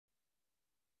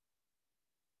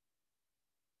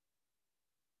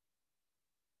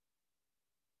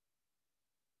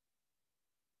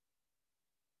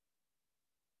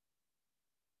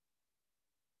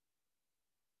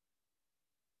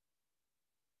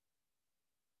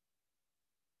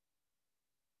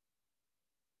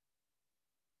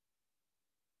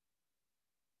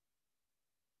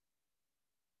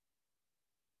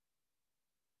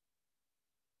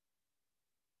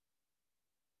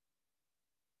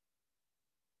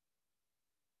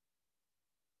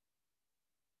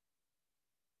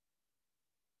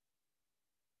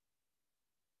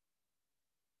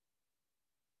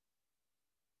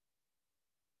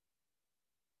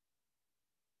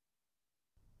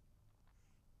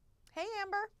Hey,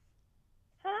 Amber.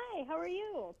 Hi, how are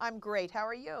you? I'm great. How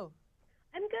are you?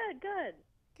 I'm good, good.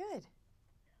 Good.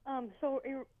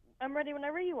 I'm ready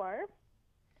whenever you are.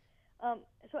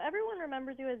 So everyone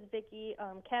remembers you as Vicky,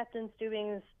 Captain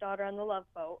Stubing's daughter on the Love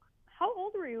Boat. How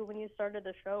old were you when you started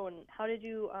the show, and how did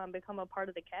you become a part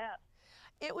of the cast?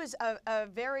 It was a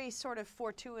very sort of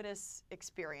fortuitous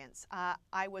experience.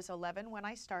 I was 11 when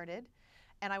I started,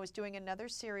 and I was doing another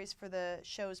series for the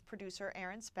show's producer,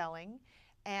 Aaron Spelling.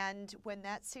 And when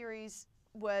that series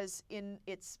was in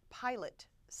its pilot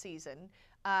season,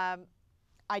 um,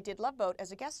 I did Love Boat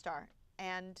as a guest star.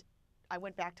 And I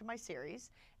went back to my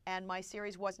series, and my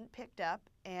series wasn't picked up.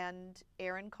 And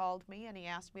Aaron called me and he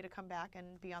asked me to come back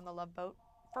and be on the Love Boat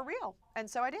for real. And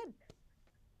so I did.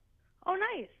 Oh,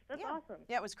 nice. That's Yeah. awesome.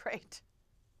 Yeah, it was great.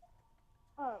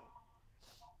 Um,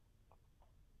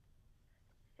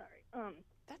 sorry.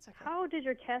 That's okay. How did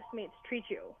your castmates treat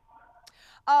you?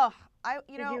 Oh,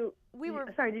 Did you, we were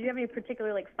sorry, did you have any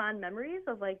particular fond memories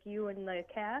of you and the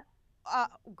cast?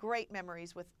 great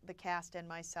memories with the cast and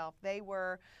myself. They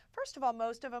were, first of all,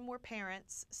 most of them were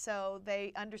parents, so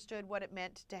they understood what it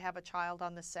meant to have a child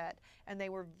on the set, and they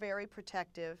were very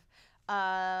protective.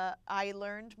 I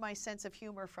learned my sense of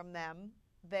humor from them.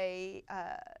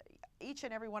 Each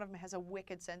and every one of them has a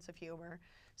wicked sense of humor.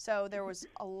 So there was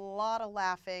a lot of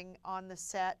laughing on the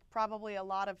set, probably a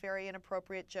lot of very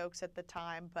inappropriate jokes at the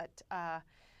time, but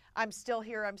I'm still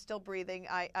here, I'm still breathing.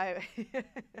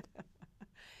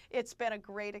 It's been a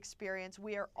great experience.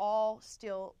 We are all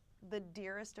still the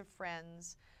dearest of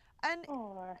friends. And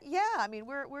Oh, yeah, I mean,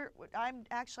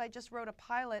 I just wrote a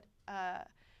pilot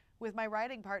with my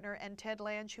writing partner, and Ted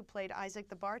Lange, who played Isaac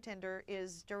the bartender,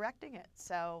 is directing it.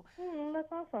 So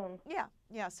that's awesome. yeah,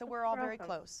 yeah. So That's we're all super very awesome.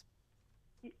 close.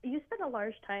 You spent a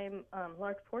large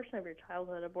portion of your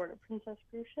childhood aboard a Princess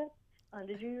cruise ship.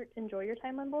 Did you enjoy your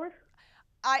time on board?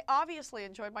 I obviously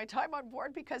enjoyed my time on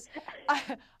board because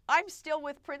I'm still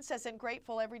with Princess and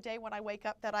grateful every day when I wake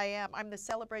up that I am. I'm the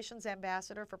celebrations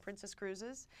ambassador for Princess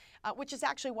Cruises, which is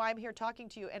actually why I'm here talking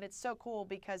to you. And it's so cool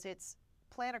because it's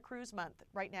Plan a Cruise Month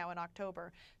right now in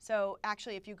October. So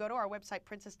actually, if you go to our website,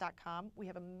 princess.com, we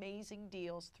have amazing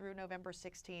deals through November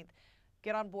 16th.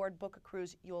 Get on board, book a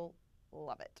cruise. You'll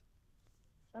love it.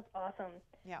 That's awesome.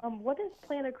 Yeah. What is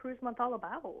Planet Cruise Month all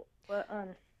about?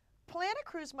 Plan a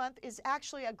Cruise Month is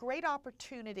actually a great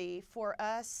opportunity for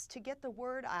us to get the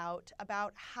word out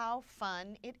about how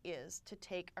fun it is to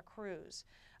take a cruise.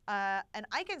 And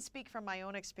I can speak from my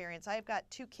own experience. I've got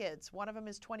two kids. One of them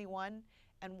is 21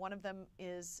 and one of them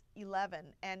is 11.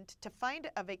 And to find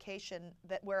a vacation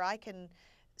where I can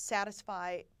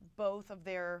satisfy both of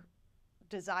their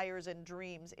desires and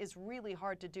dreams is really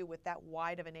hard to do with that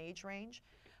wide of an age range.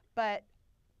 But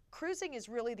cruising is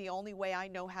really the only way I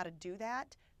know how to do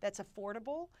that that's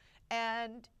affordable.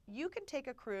 And you can take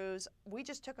a cruise. We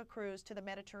just took a cruise to the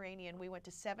Mediterranean. We went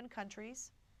to 7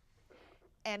 countries.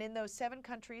 And in those 7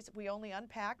 countries, we only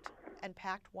unpacked and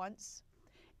packed once.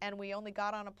 And we only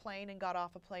got on a plane and got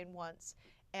off a plane once.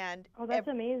 And Oh, that's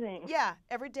amazing. yeah,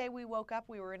 every day we woke up,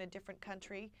 we were in a different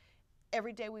country.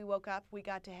 Every day we woke up, we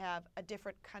got to have a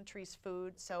different country's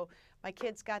food. So my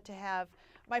kids got to have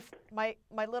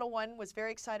my little one was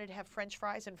very excited to have French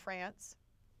fries in France.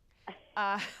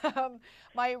 Uh,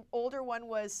 my older one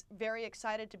was very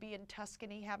excited to be in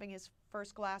Tuscany having his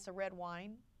first glass of red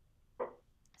wine.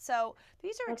 So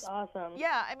these are, That's awesome.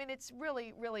 yeah, I mean, it's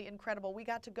really, really incredible. We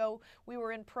got to go, we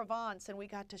were in Provence and we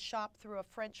got to shop through a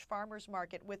French farmer's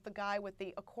market with the guy with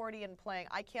the accordion playing.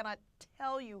 I cannot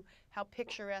tell you how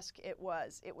picturesque it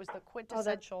was. It was the Oh,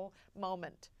 quintessential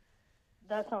moment.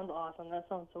 that sounds awesome. That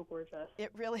sounds so gorgeous. It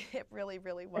really,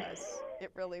 really was. It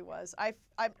really was.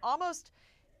 I'm almost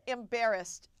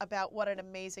embarrassed about what an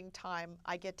amazing time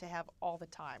I get to have all the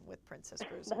time with Princess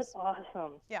That's Cruises.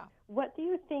 awesome. Yeah. What do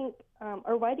you think,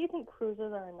 or why do you think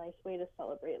cruises are a nice way to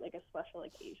celebrate a special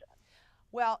occasion?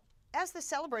 Well, as the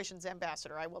celebrations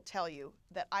ambassador, I will tell you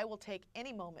that I will take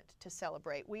any moment to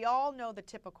celebrate. We all know the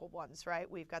typical ones, right?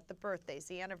 We've got the birthdays,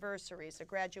 the anniversaries, the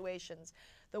graduations,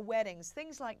 the weddings,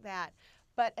 things like that.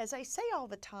 But as I say all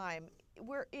the time,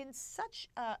 we're in such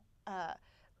a,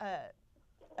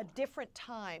 a different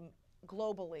time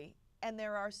globally, and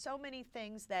there are so many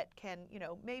things that can,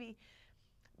 maybe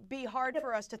be hard Yep.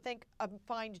 for us to think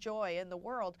find joy in the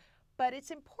world, but it's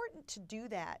important to do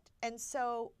that. And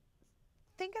so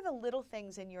think of the little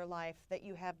things in your life that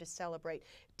you have to celebrate.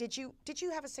 Did you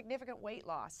have a significant weight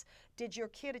loss? Did your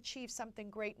kid achieve something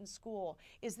great in school?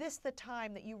 Is this the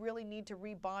time that you really need to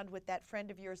rebond with that friend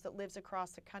of yours that lives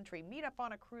across the country? Meet up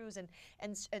on a cruise and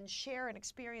share and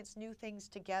experience new things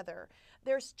together.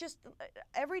 There's just,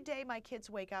 every day my kids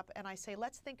wake up and I say,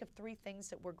 let's think of 3 things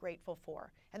that we're grateful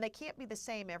for. And they can't be the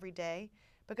same every day,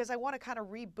 because I want to kind of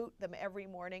reboot them every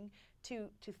morning to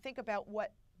think about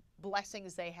what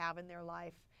blessings they have in their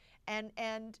life.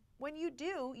 And when you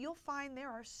do, you'll find there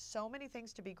are so many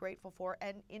things to be grateful for,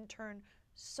 and in turn,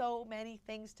 so many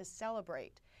things to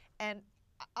celebrate. And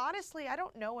honestly, I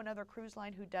don't know another cruise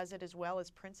line who does it as well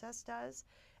as Princess does.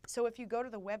 So if you go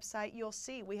to the website, you'll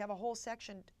see we have a whole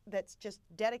section that's just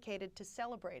dedicated to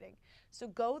celebrating. So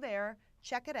go there,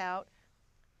 check it out,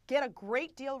 get a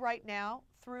great deal right now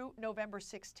through November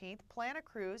 16th, plan a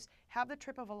cruise, have the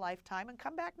trip of a lifetime, and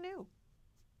come back new.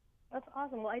 That's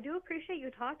awesome. Well, I do appreciate you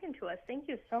talking to us. Thank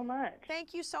you so much.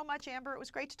 Thank you so much, Amber. It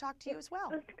was great to talk to you as well.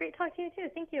 It was great talking to you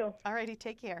too. Thank you. All righty,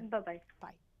 take care. Bye-bye. Bye.